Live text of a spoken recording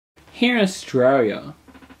here in Australia,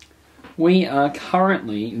 we are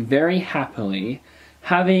currently, very happily,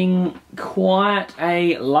 having quite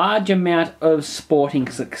a large amount of sporting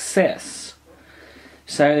success.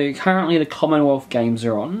 So currently the Commonwealth Games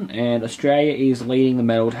are on, and Australia is leading the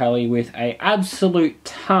medal tally with an absolute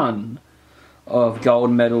ton of gold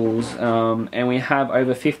medals, and we have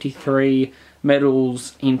over 53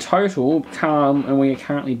 medals in total, and we are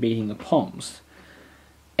currently beating the Poms.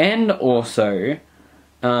 And also,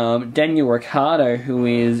 Daniel Ricciardo, who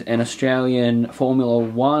is an Australian Formula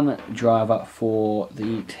 1 driver for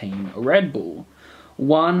the team Red Bull,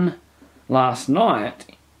 won last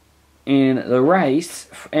night in the race,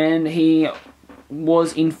 and he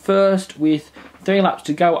was in first with 3 laps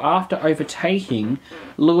to go after overtaking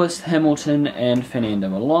Lewis Hamilton and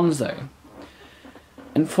Fernando Alonso.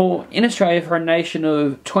 And in Australia, for a nation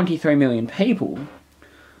of 23 million people,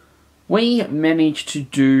 we managed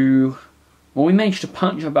to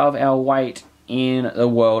punch above our weight in the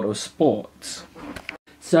world of sports.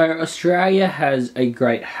 So Australia has a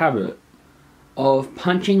great habit of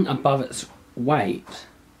punching above its weight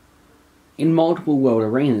in multiple world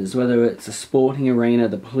arenas, whether it's the sporting arena,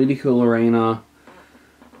 the political arena,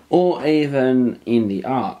 or even in the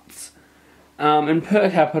arts. And per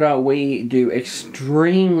capita, we do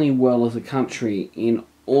extremely well as a country in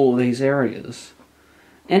all these areas.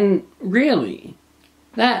 And really,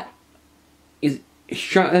 that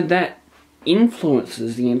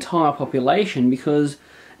influences the entire population, because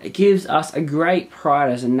it gives us a great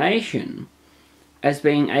pride as a nation, as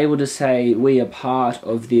being able to say we are part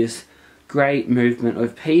of this great movement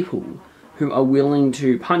of people who are willing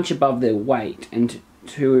to punch above their weight, and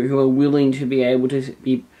who are willing to be able to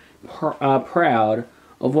be proud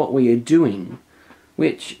of what we are doing,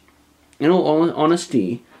 which, in all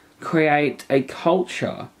honesty, create a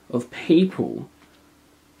culture of people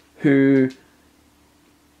who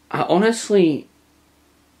are honestly,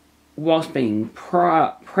 whilst being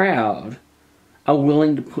proud, are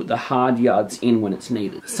willing to put the hard yards in when it's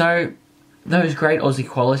needed. So, those great Aussie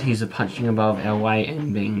qualities of punching above our weight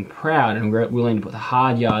and being proud and willing to put the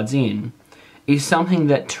hard yards in is something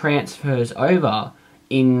that transfers over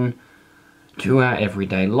into our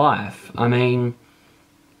everyday life. I mean,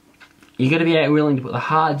 you got to be willing to put the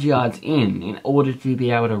hard yards in order to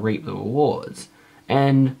be able to reap the rewards.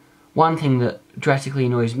 And one thing that drastically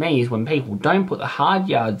annoys me is when people don't put the hard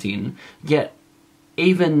yards in, yet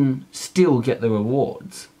even still get the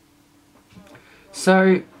rewards.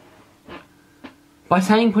 So, by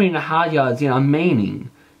saying putting the hard yards in, I'm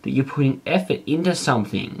meaning that you're putting effort into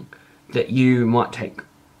something that you might take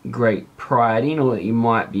great pride in, or that you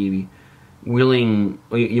might be willing,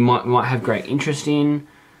 or you might have great interest in.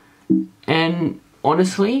 And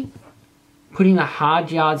honestly, putting the hard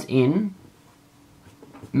yards in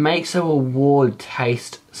makes a reward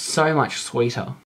taste so much sweeter.